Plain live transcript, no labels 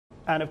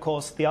And of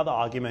course, the other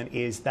argument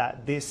is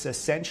that this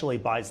essentially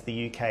buys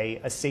the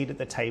UK a seat at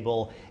the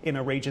table in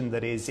a region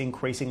that is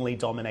increasingly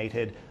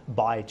dominated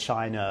by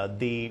China.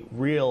 The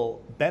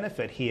real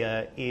benefit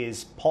here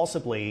is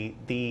possibly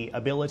the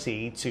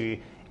ability to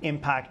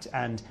impact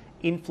and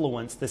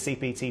influence the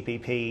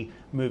CPTPP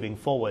moving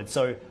forward.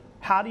 So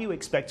how do you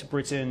expect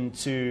Britain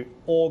to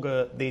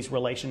augur these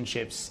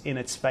relationships in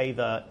its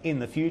favour in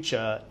the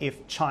future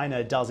if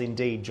China does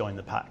indeed join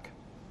the pact?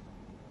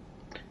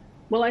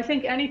 Well, I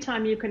think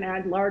anytime you can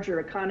add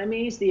larger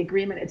economies, the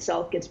agreement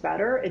itself gets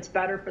better. It's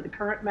better for the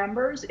current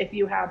members if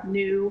you have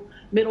new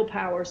middle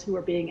powers who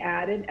are being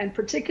added, and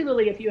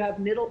particularly if you have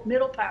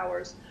middle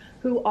powers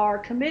who are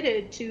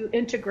committed to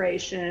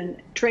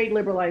integration, trade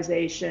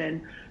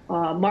liberalization,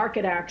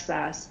 market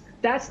access.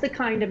 That's the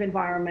kind of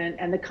environment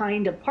and the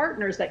kind of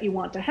partners that you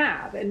want to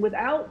have. And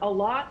without a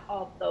lot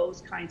of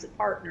those kinds of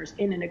partners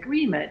in an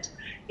agreement,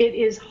 it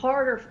is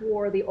harder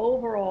for the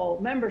overall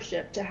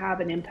membership to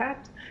have an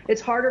impact.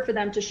 It's harder for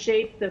them to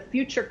shape the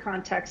future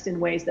context in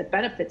ways that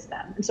benefits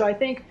them. And so I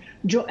think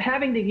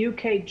having the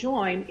UK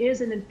join is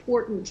an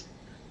important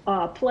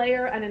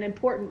player and an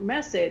important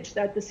message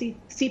that the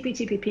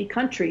CPTPP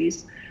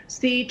countries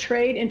see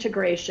trade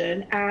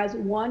integration as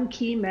one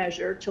key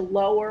measure to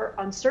lower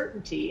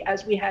uncertainty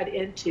as we head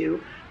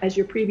into, as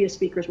your previous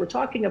speakers were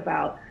talking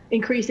about,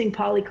 increasing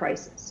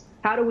polycrisis.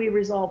 How do we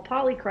resolve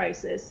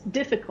polycrisis?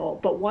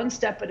 Difficult, but one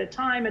step at a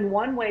time, and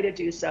one way to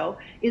do so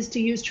is to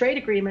use trade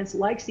agreements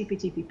like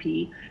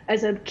CPTPP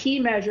as a key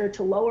measure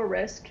to lower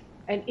risk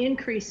and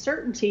increase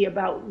certainty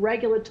about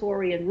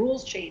regulatory and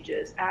rules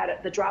changes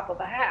at the drop of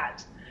a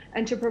hat,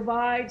 and to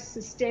provide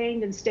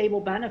sustained and stable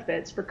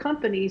benefits for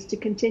companies to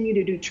continue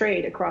to do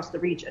trade across the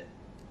region.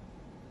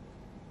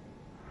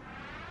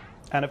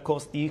 And of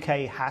course, the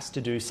UK has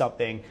to do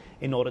something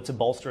in order to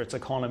bolster its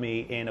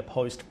economy in a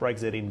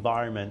post-Brexit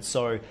environment.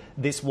 So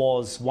this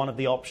was one of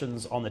the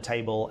options on the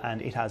table,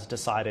 and it has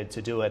decided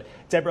to do it.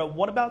 Deborah,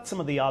 what about some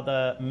of the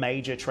other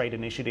major trade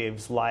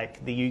initiatives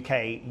like the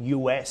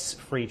UK-US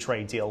free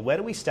trade deal? Where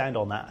do we stand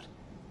on that?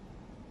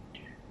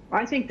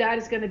 I think that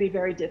is going to be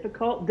very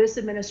difficult. This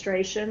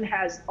administration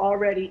has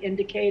already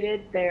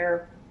indicated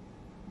their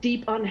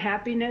deep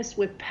unhappiness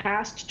with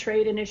past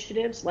trade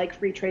initiatives like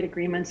free trade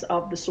agreements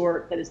of the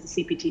sort that is the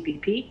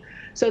CPTPP.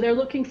 So they're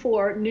looking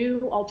for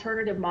new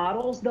alternative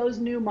models. Those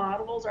new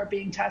models are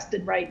being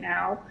tested right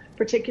now,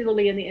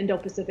 particularly in the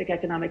Indo-Pacific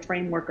Economic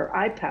Framework, or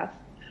IPEF.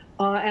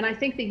 And I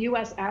think the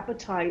U.S.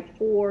 appetite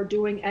for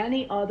doing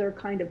any other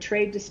kind of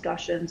trade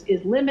discussions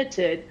is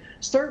limited,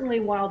 certainly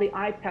while the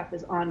IPEF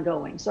is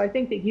ongoing. So I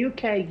think the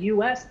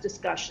UK-U.S.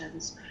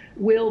 discussions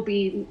will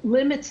be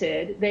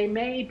limited. They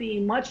may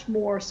be much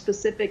more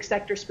specific,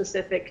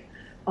 sector-specific,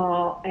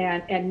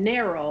 and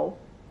narrow,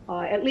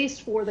 at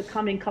least for the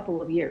coming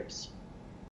couple of years.